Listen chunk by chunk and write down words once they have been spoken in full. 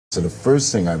So the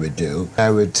first thing I would do,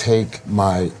 I would take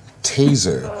my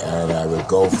taser and I would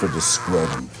go for the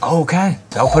scrotum. Okay,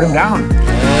 I'll put him down.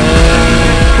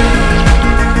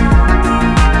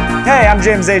 Hey, I'm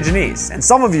James A Janisse, and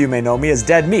some of you may know me as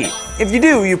Dead Meat. If you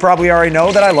do, you probably already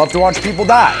know that I love to watch people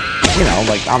die. You know,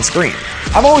 like on screen.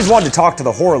 I've always wanted to talk to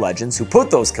the horror legends who put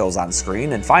those kills on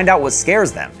screen and find out what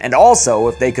scares them, and also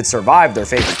if they could survive their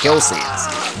favorite kill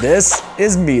scenes. This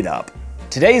is Meetup.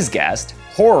 Today's guest,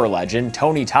 horror legend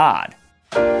Tony Todd.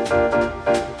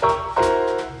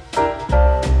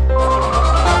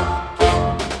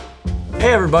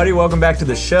 Hey everybody, welcome back to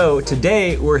the show.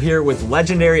 Today we're here with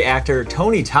legendary actor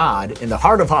Tony Todd in the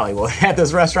heart of Hollywood at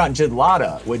this restaurant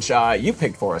Gelada, which you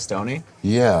picked for us, Tony.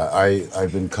 Yeah,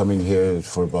 I've been coming here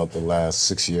for about the last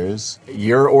 6 years.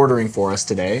 You're ordering for us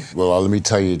today. Well, let me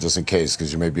tell you just in case,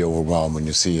 because you may be overwhelmed when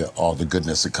you see all the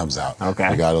goodness that comes out.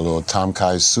 Okay. We got a little tom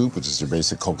kai soup, which is your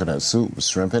basic coconut soup with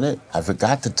shrimp in it. I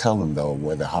forgot to tell them though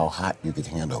how hot you could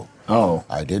handle. Oh.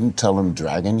 I didn't tell them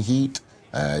dragon heat.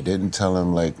 I didn't tell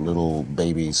him like little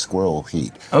baby squirrel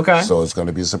heat. Okay. So it's going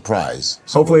to be a surprise.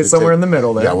 So hopefully it's somewhere in the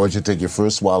middle there. Yeah, I want you to take your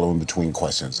first swallow in between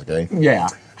questions, okay? Yeah.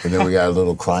 And then we got a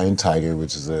little crying tiger,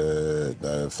 which is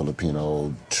a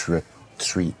Filipino treat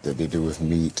that they do with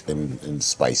meat and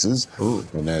spices. Ooh.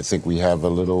 And I think we have a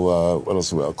little, what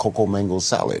else? A cocoa mango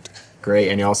salad. Great,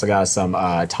 and you also got some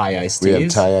Thai iced teas. We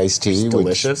have Thai iced tea.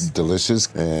 Delicious. Delicious.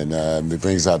 And it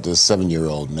brings out the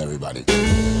 7-year-old in everybody.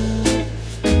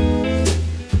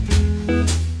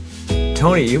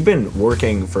 Tony, you've been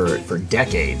working for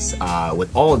decades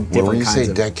with all different kinds of... When you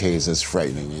say decades, it's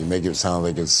frightening. You make it sound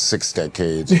like it's 6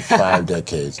 decades, 5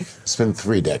 decades. It's been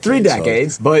 3 decades. 3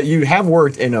 decades, so. But you have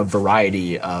worked in a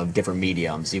variety of different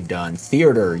mediums. You've done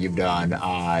theater, you've done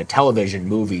television,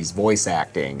 movies, voice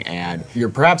acting, and you're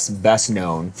perhaps best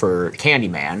known for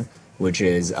Candyman, which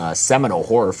is a seminal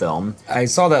horror film. I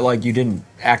saw that like you didn't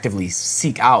actively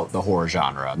seek out the horror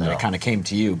genre, that it kind of came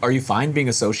to you. Are you fine being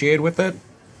associated with it?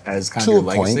 As kind of your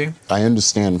legacy? Point, I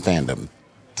understand fandom.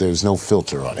 There's no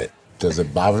filter on it. Does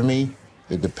it bother me?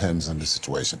 It depends on the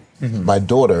situation. Mm-hmm. My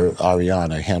daughter,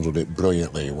 Ariana, handled it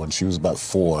brilliantly. When she was about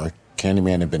 4,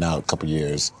 Candyman had been out a couple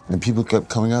years, and people kept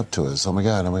coming up to us, oh my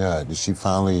God, oh my God. And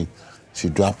she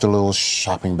dropped a little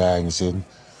shopping bag and said,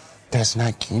 that's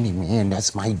not Candyman,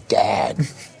 that's my dad.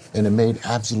 And it made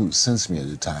absolute sense to me at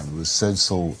the time. It was said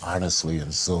so honestly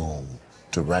and so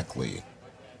directly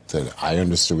that I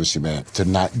understood what she meant. To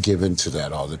not give into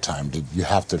that all the time. You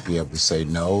have to be able to say,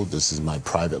 no, this is my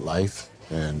private life,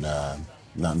 and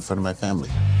not in front of my family.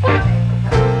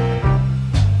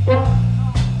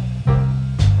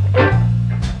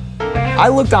 I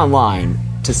looked online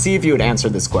to see if you had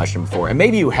answered this question before, and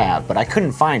maybe you have, but I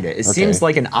couldn't find it. It seems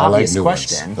like an obvious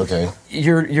question. Okay.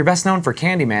 You're best known for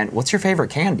Candyman. What's your favorite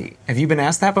candy? Have you been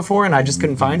asked that before and I just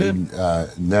couldn't find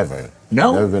it? Never.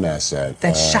 No? Never been asked that.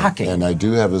 That's shocking. And I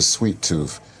do have a sweet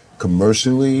tooth.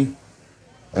 Commercially,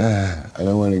 I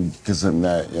don't want to, because I'm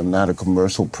not a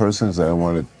commercial person, so I don't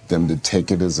want them to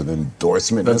take it as an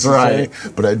endorsement. That's right.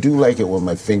 But I do like it when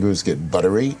my fingers get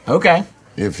buttery. Okay.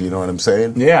 If you know what I'm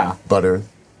saying? Yeah. Butter.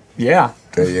 Yeah.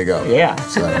 There you go. Yeah.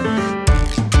 So.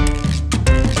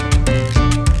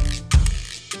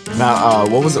 Now,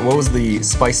 what was the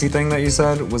spicy thing that you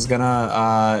said was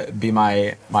gonna be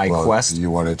my quest?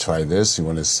 You want to try this? You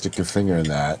want to stick your finger in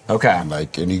that? Okay. And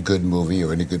like any good movie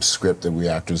or any good script that we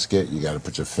actors get, you got to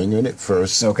put your finger in it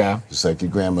first. Okay. Just like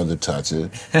your grandmother taught you.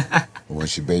 And when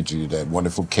she baked you that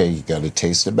wonderful cake, you got to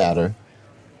taste the batter.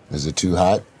 Is it too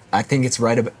hot? I think it's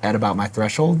right at about my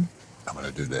threshold. I'm going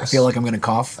to do this. I feel like I'm going to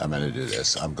cough. I'm going to do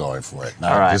this. I'm going for it.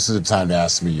 Now, all right. This is the time to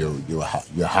ask me your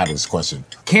hottest question.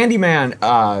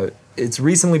 Candyman, it's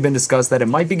recently been discussed that it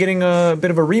might be getting a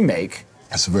bit of a remake.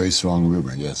 That's a very strong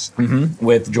rumor, yes. Mm-hmm.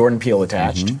 With Jordan Peele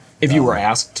attached. Mm-hmm. If you were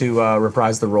asked to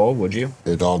reprise the role, would you?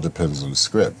 It all depends on the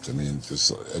script. I mean,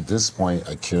 just at this point,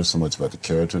 I care so much about the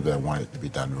character that I want it to be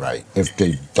done right. If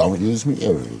they don't use me,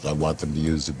 I want them to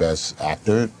use the best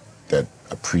actor that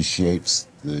appreciates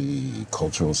the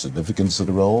cultural significance of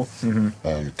the role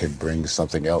and can bring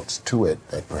something else to it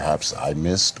that perhaps I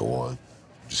missed or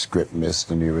the script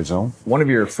missed in the original. One of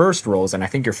your first roles, and I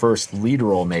think your first lead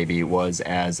role maybe, was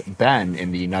as Ben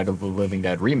in the Night of the Living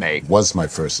Dead remake. Was my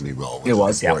first lead role. It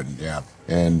was, yeah.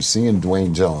 And seeing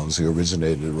Dwayne Jones, who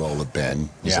originated the role of Ben,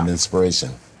 was an inspiration.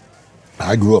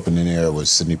 I grew up in an era where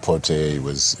Sidney Poitier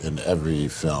was in every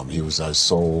film. He was our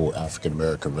sole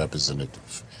African-American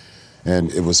representative.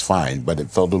 And it was fine, but it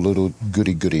felt a little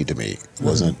goody-goody to me. It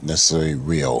wasn't necessarily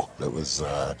real. It was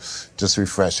just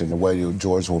refreshing. The way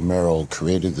George Romero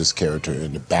created this character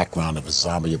in the background of a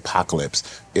zombie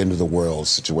apocalypse, end of the world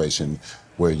situation,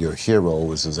 where your hero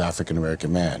was this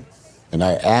African-American man. And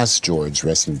I asked George,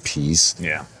 rest in peace.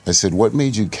 Yeah. I said, what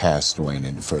made you cast Dwayne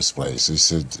in the first place? He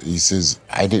says,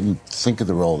 I didn't think of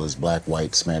the role as black,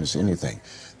 white, Spanish, anything.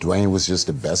 Dwayne was just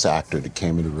the best actor that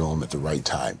came in the room at the right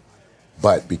time.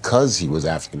 But because he was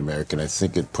African-American, I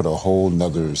think it put a whole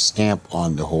nother stamp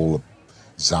on the whole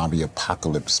zombie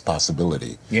apocalypse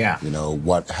possibility. Yeah. You know,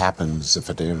 what happens if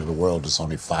at the end of the world there's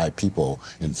only 5 people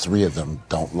and 3 of them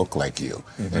don't look like you?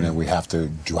 And then we have to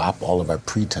drop all of our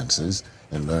pretenses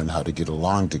and learn how to get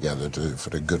along together for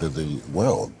the good of the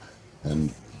world.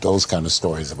 And those kind of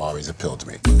stories have always appealed to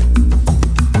me.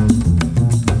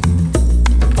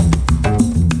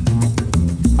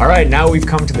 All right, now we've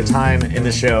come to the time in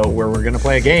the show where we're gonna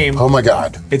play a game. Oh my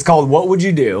God. It's called What Would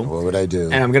You Do? What would I do?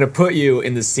 And I'm gonna put you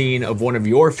in the scene of one of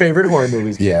your favorite horror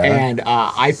movies. Yeah. And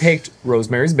I picked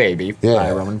Rosemary's Baby Yeah.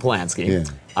 by Roman Polanski, Yeah.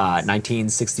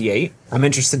 1968. I'm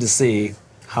interested to see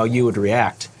how you would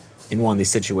react in one of these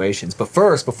situations. But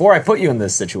first, before I put you in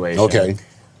this situation, Okay.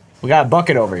 we got a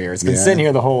bucket over here. It's been Yeah. sitting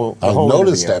here the whole I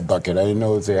noticed interview. that bucket. I didn't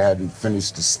know if they hadn't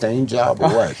finished the stain job or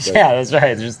what. But- Yeah, that's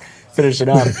right. Just finish it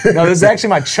up. No, this is actually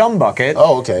my chum bucket.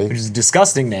 Oh, okay. Which is a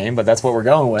disgusting name, but that's what we're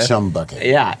going with. Chum bucket.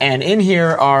 Yeah, and in here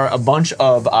are a bunch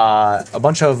of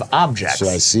objects. Should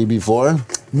I see before?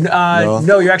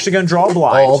 No, you're actually going to draw a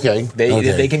blind. Oh, okay.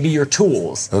 They can be your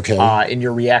tools. Okay. In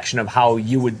your reaction of how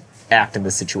you would act in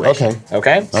this situation. Okay.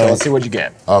 Okay. So All let's right. see what you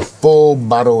get. A full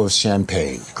bottle of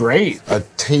champagne. Great. A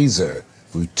taser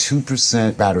with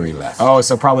 2% battery left. Oh,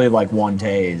 so probably like one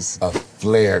tase. A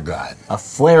flare gun. A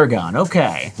flare gun.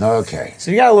 Okay. Okay.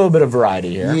 So you got a little bit of variety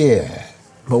here. Yeah.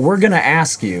 But we're going to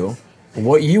ask you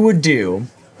what you would do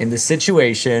in the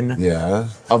situation Yeah.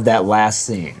 of that last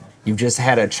scene. You just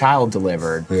had a child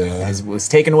delivered. Yeah. It was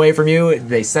taken away from you.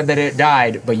 They said that it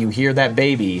died, but you hear that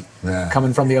baby Yeah.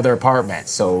 coming from the other apartment.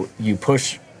 So you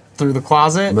push through the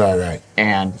closet, Right.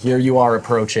 and here you are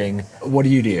approaching. What do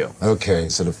you do? Okay,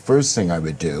 so the first thing I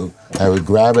would do, I would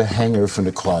grab a hanger from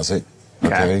the closet,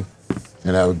 okay?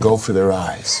 And I would go for their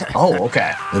eyes. Oh,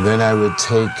 okay. And then I would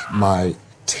take my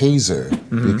taser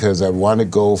because I want to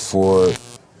go for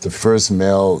the first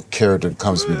male character that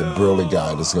comes to me, the burly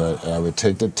guy. And I would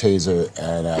take the taser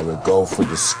and I would go for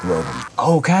the scrotum.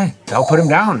 Okay. That'll put him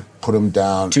down. Put him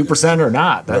down. 2% or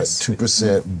not. That's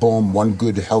 2%, boom, one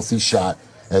good healthy shot.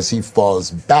 As he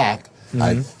falls back,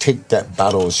 I take that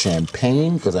bottle of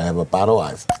champagne, because I have a bottle,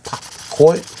 I pop the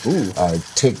cork. Ooh. I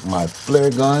take my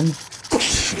flare gun,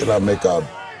 and I make a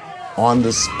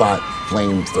on-the-spot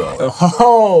flamethrower.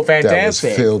 Oh, That was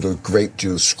fantastic. filled with grape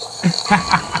juice.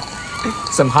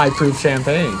 Some high-proof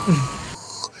champagne.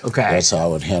 Okay. That's how I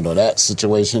would handle that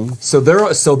situation. So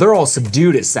they're all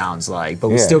subdued, it sounds like, but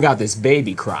we Yeah. still got this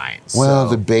baby crying. Well,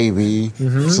 so. the baby,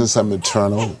 since I'm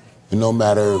eternal, and no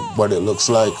matter what it looks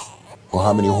like, or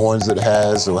how many horns it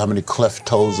has, or how many cleft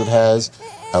toes it has,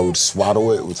 I would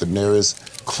swaddle it with the nearest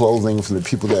clothing from the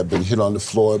people that have been hit on the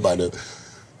floor by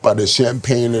the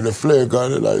champagne and the flare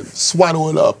gun, and I swaddle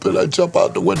it up, and I jump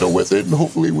out the window with it, and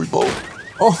hopefully we both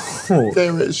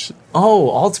perish. Oh,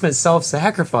 ultimate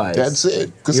self-sacrifice. That's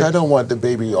it, because I don't want the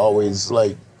baby always,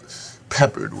 like,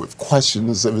 peppered with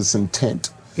questions of its intent.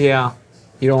 Yeah.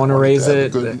 You don't want to raise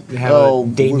it, have No, a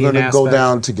we're Damien gonna go aspect.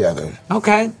 down together.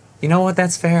 Okay. You know what?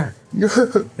 That's fair.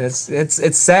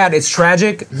 It's sad. It's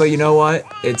tragic, but you know what?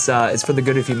 It's for the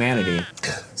good of humanity.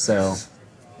 So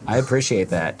I appreciate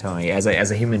that, Tony, as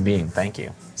a human being. Thank you.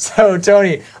 So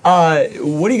Tony,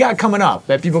 what do you got coming up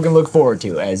that people can look forward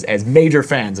to as major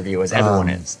fans of you, as everyone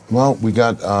is? Well, we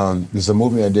got, there's a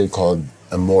movie I did called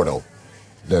Immortal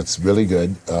that's really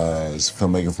good. It's a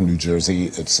filmmaker from New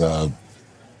Jersey. It's a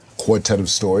quartet of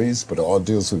stories, but it all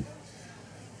deals with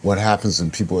what happens when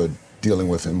people are dealing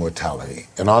with immortality.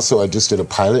 And also I just did a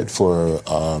pilot for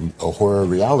a horror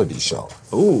reality show.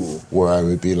 Ooh. Where I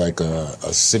would be like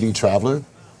a city traveler,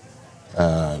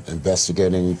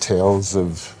 investigating tales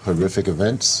of horrific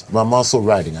events. But I'm also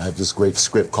writing. I have this great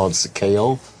script called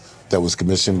Sakeo that was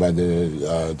commissioned by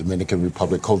the Dominican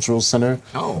Republic Cultural Center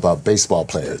about baseball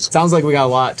players. Sounds like we got a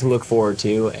lot to look forward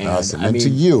to. And Awesome. I And mean, to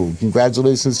you,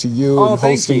 congratulations to you Oh, on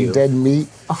thank hosting you. Dead Meat.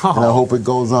 And I hope it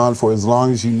goes on for as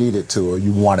long as you need it to or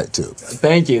you want it to.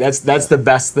 Thank you. That's the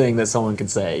best thing that someone can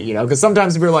say, you know, because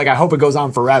sometimes people are like, I hope it goes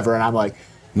on forever, and I'm like,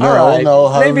 No, all right, no,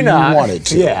 however maybe you not. want it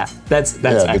to. Yeah, that's Yeah,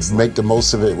 but excellent. make the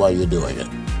most of it while you're doing it.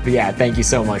 But yeah, thank you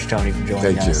so much, Tony, for joining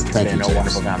Thank you. us. It's Thank been you, a James.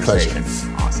 wonderful conversation.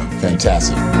 Pleasure. Awesome.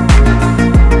 Fantastic.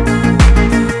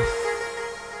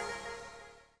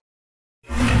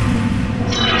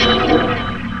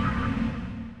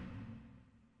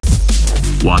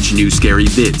 Watch new scary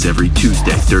vids every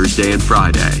Tuesday, Thursday, and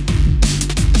Friday.